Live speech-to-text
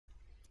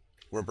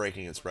We're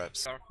breaking its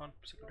reps.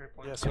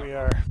 Yes, we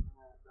are.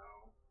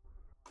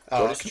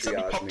 Can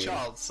somebody pop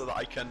Charles so that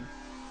I can...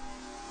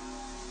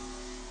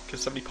 Can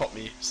somebody pop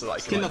me so that I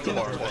can kill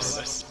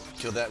this?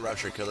 Kill that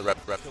Rupture, kill the rep.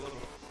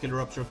 Kill the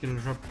Rupture, kill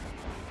the Rupture.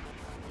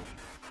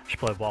 Should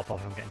play Warp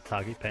off, I'm getting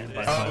target pain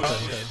by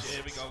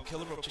Here we go, kill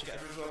the Rupture, get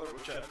rid of the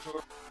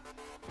Rupture.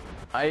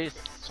 Ice.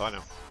 So I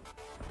know.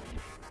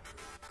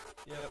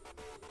 Yep.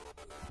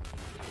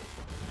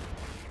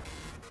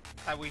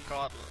 We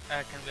got,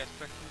 can we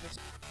expect this?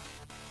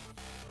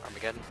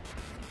 Armageddon.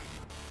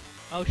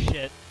 Oh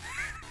shit.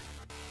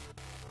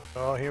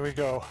 Oh, here we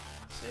go.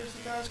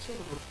 Seriously guys, kill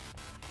the Rupture.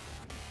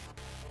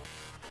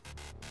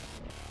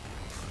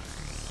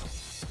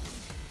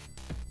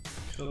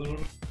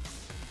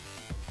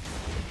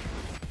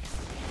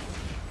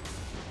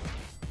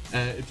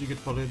 If you could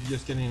follow,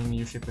 just get in a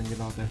new ship and get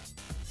out there.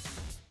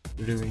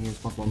 You're doing a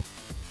spot bomb.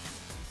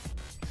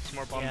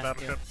 Smart bomb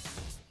battleship.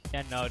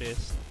 Yeah,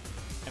 noticed.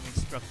 I'm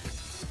instructed.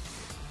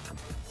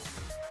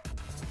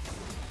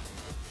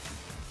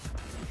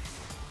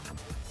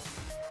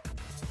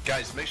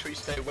 Guys, make sure you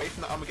stay away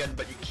from the Armageddon,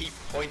 but you keep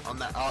point on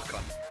that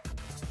Archon.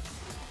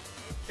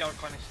 The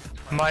Archon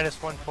is...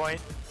 -1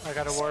 point. I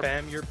got a warp.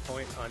 Spam your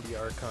point on the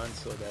Archon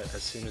so that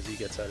as soon as he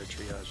gets out of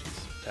triage,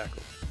 he's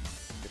tackled.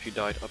 If you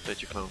died,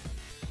 update your clone.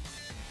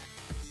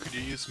 Could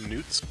you use some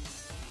newts?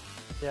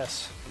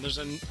 Yes. I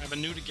have a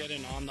new to get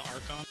in on the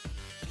Archon.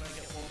 Can I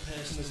get one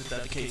person as a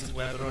dedicated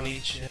weapon on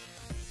each?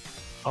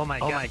 Oh my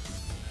god.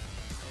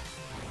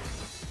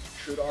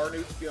 Should our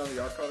newts be on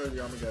the Archon or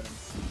the Armageddon?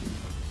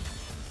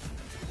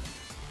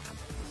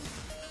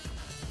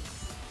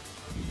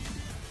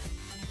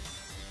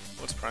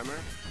 What's primary?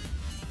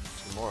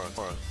 Moros.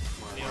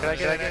 Can I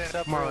get an X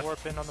up or a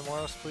warp in on the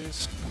Moros,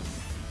 please?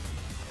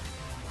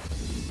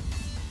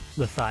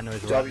 The Sino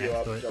is right W next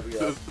up, to it. W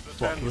up.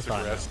 What the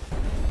Sino?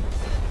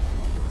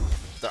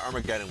 The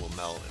Armageddon will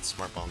melt. It's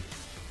smart bomb.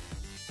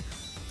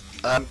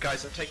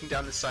 Guys, I'm taking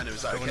down this Sino,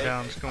 is that okay?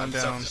 I'm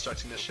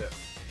self-destructing this ship.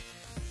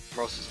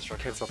 Ross is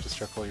destructive. Can't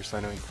self-destruct while you're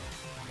sinoing.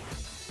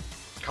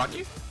 Can't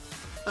you?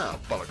 Oh,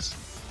 bollocks.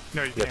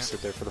 No, you You have to can't.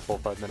 sit there for the full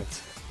 5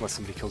 minutes, unless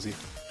somebody kills you.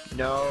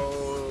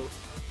 No,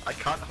 I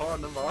can't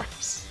horn the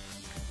Mars.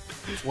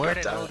 Where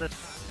did all this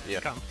Yeah.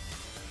 come?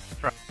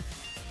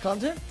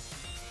 Content?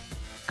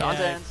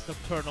 Content. Yeah,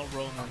 Nocturnal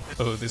Romance.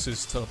 Oh, this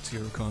is top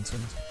tier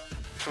content.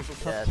 Top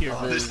tier.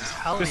 this is-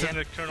 Hell This yeah. is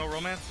Nocturnal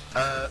Romance?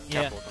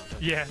 Yeah.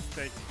 Yes,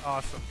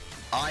 awesome.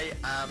 I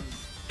am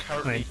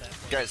currently...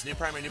 Guys, new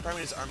primary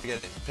is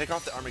Armageddon. Pick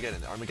off the Armageddon.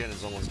 The Armageddon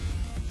is almost...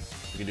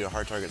 You can do a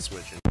hard target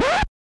switch.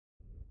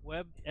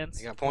 Web and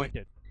You got a point.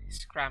 pointed.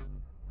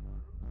 Scram.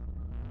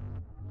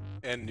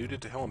 And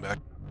neuted to hell and back.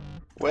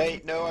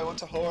 Wait, no, I want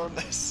to horn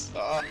this.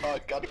 Oh,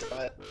 god damn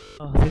it.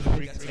 Oh, this Can I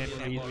brings get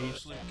memories.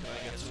 Moros, Luke? Can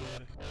I get some?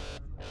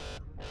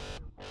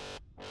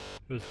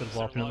 Who's good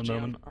walking at the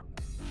moment?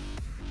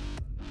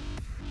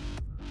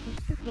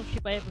 Who's the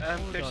ship I ever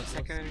There's a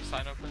secondary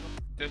sign-up.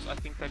 I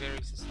think that there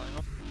is a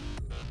sign-up.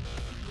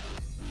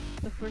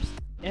 The first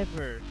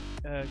ever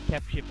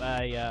cap ship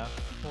I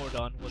poured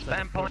on was a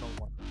Nocturnal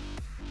one.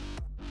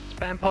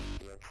 Spam pop.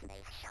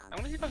 I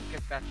wanna see if I can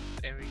get that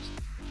Ares.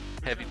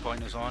 Heavy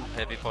pointers on.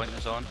 Heavy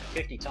pointers on.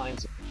 50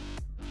 times.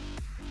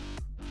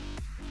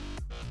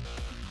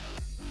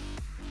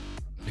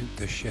 Loot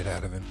the shit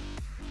out of him.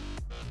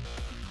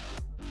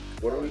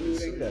 What are we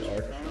doing? That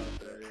Archon?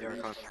 The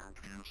Archon.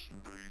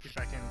 If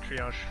I can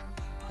triage.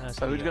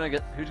 So who's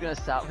gonna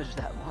salvage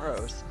that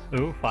Moros?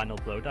 Ooh, final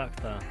blow dock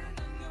there.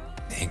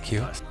 Thank you.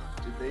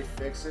 Did they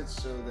fix it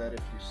so that if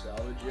you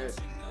salvage it,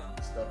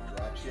 stuff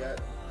drops yet?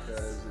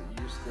 Because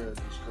it used to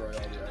destroy all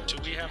the items.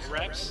 Do we have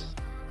reps?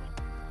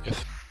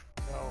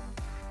 No.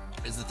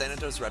 Is the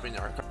Thanatos repping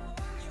the Archon?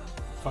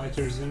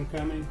 Fighters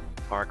incoming.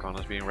 Archon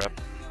is being rep.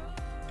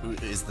 Who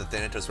is the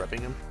Thanatos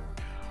repping him?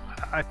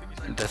 I think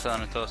he's The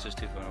Thanatos is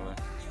too far away.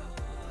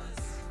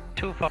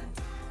 Too far.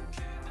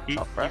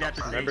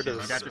 Remember to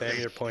spam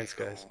your points,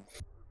 guys.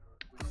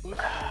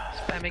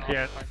 Spamming.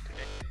 Yeah.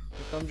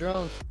 Here come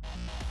drones.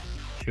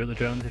 Shoot the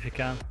drones if you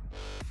can.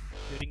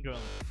 Shooting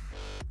drones.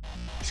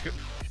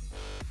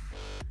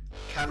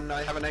 Can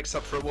I have an X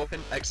up for a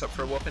warping? X up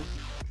for a warping?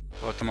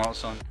 Oh,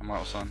 tomorrow's on.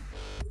 Tomorrow's on.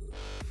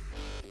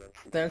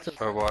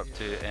 Or warp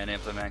to any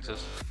of the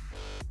maxes.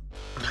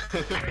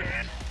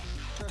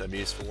 The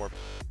Muse for warp.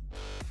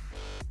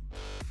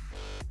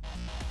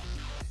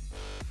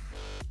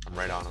 I'm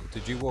right on him.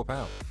 Did you warp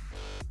out?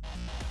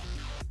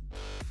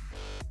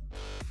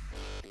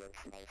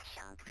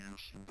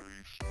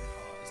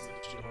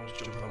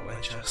 Jumping on my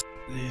chest.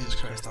 Jesus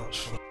Christ, that was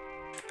fun.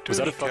 Was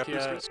that a fuck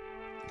yeah?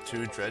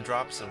 2 dread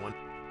drops and 1.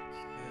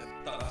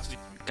 Yeah, that's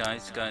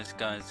Guys,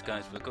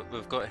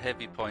 we've got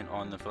heavy point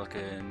on the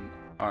fucking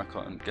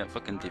Archon. Get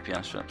fucking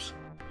DPS strips.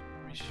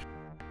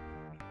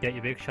 Get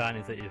your big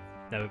shinies that you've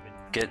never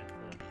been.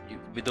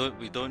 We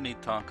don't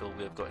need tackle.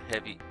 We've got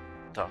heavy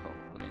tackle.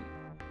 I mean,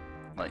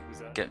 like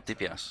get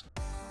DPS.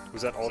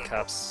 Was that all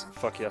caps?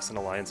 Fuck yes, an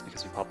alliance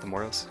because we popped the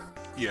Moros.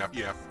 Yeah.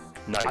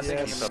 Nice.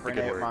 Yes. Keep up the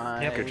good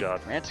work. Yep. Good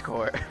job.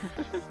 Manticore.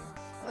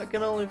 I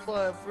can only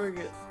fly a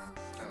frigate.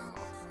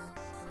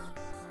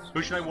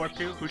 Who should I warp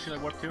to?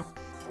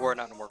 We're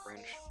not in warp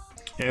range.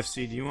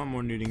 FC, do you want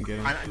more nuding get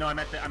him? No, I'm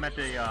at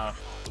the.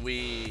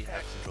 We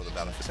have control of the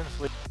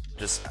battlefield.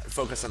 Just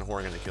focus on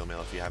Horgan to kill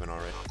mail if you haven't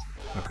already.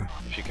 Okay.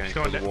 If you can He's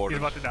kill the warden.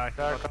 about to die.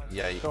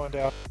 Yeah. Going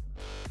down.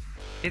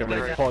 Get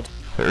ready. Pod.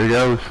 There he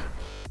goes.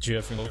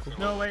 GF and local.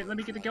 No, wait, let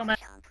me get the kill, man.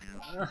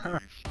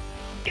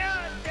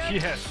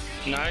 Yes.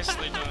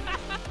 Nicely done.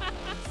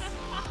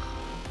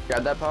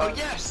 Got that pod? Oh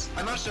yes!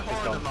 I managed to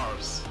horror the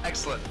Mars.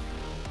 Excellent.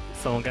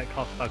 Someone get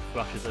cough bug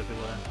flashes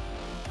everywhere.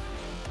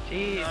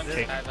 Jesus.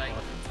 Okay.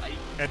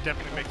 That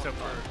definitely makes up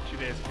for 2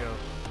 days ago.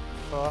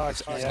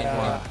 Fuck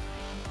yeah.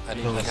 I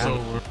didn't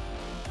know.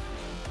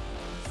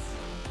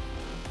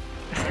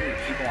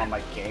 People on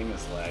my game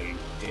is lagging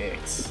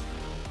dicks.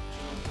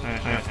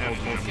 Game's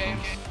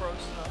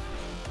frozen up.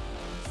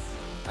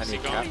 I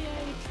need cap.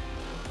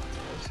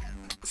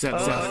 Is that the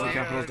last of the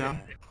capitals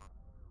down?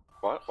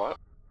 What?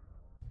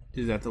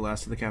 Is that the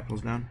last of the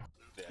capitals down?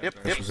 Yep.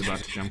 This was about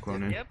to jump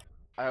clone in. Yep.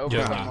 I hope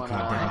Yeah. someone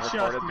Just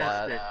reported missed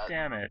that. it.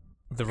 Damn it.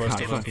 The rest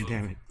God of them. fucking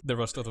damn it. The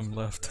rest of them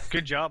left.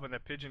 Good job on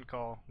that pigeon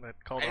call. That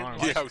called arm.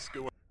 Yeah, I was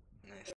good.